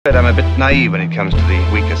afraid I'm a bit naive when it comes to the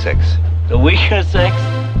weaker sex. The weaker sex?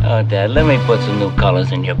 Oh, Dad, let me put some new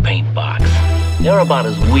colors in your paint box. They're about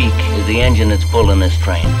as weak as the engine that's pulling this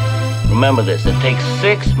train. Remember this, it takes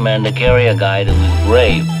 6 men to carry a guy to his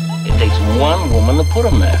grave. It takes 1 woman to put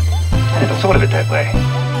him there. I never thought of it that way.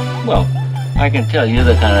 Well, I can tell you're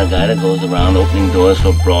the kind of guy that goes around opening doors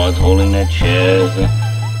for broads, holding their chairs,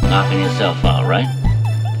 knocking yourself out, right?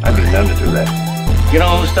 I've been known to do that. You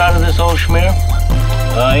know who started this whole schmear?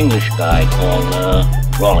 An English guy called,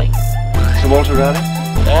 Raleigh. Sir Walter Raleigh?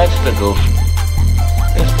 That's the goof.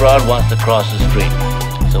 This broad wants to cross the street,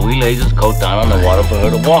 so he lays his coat down on the water for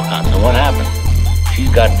her to walk on. So what happens?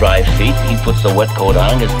 She's got dry feet, he puts the wet coat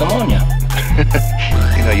on and gets pneumonia.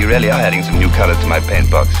 You know, you really are adding some new color to my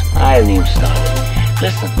paint box. I haven't even started.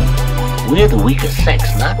 Listen, we're the weaker sex,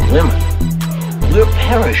 not women. We're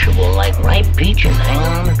perishable like ripe peaches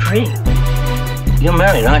hanging on a tree. You're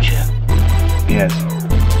married, aren't you? Yes.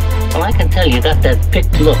 Well, I can tell you got that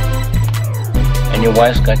picked look. And your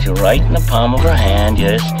wife's got you right in the palm of her hand,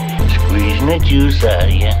 just squeezing the juice out of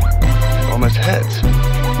you. It almost hurts.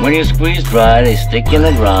 When you squeeze dry, they stick you in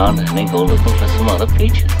the ground and they go looking for some other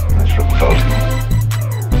peaches. That's revolting.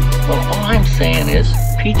 Well, all I'm saying is,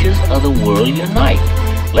 peaches of the world unite.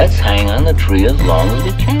 Let's hang on the tree as long as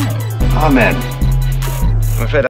we can. Amen. I'm afraid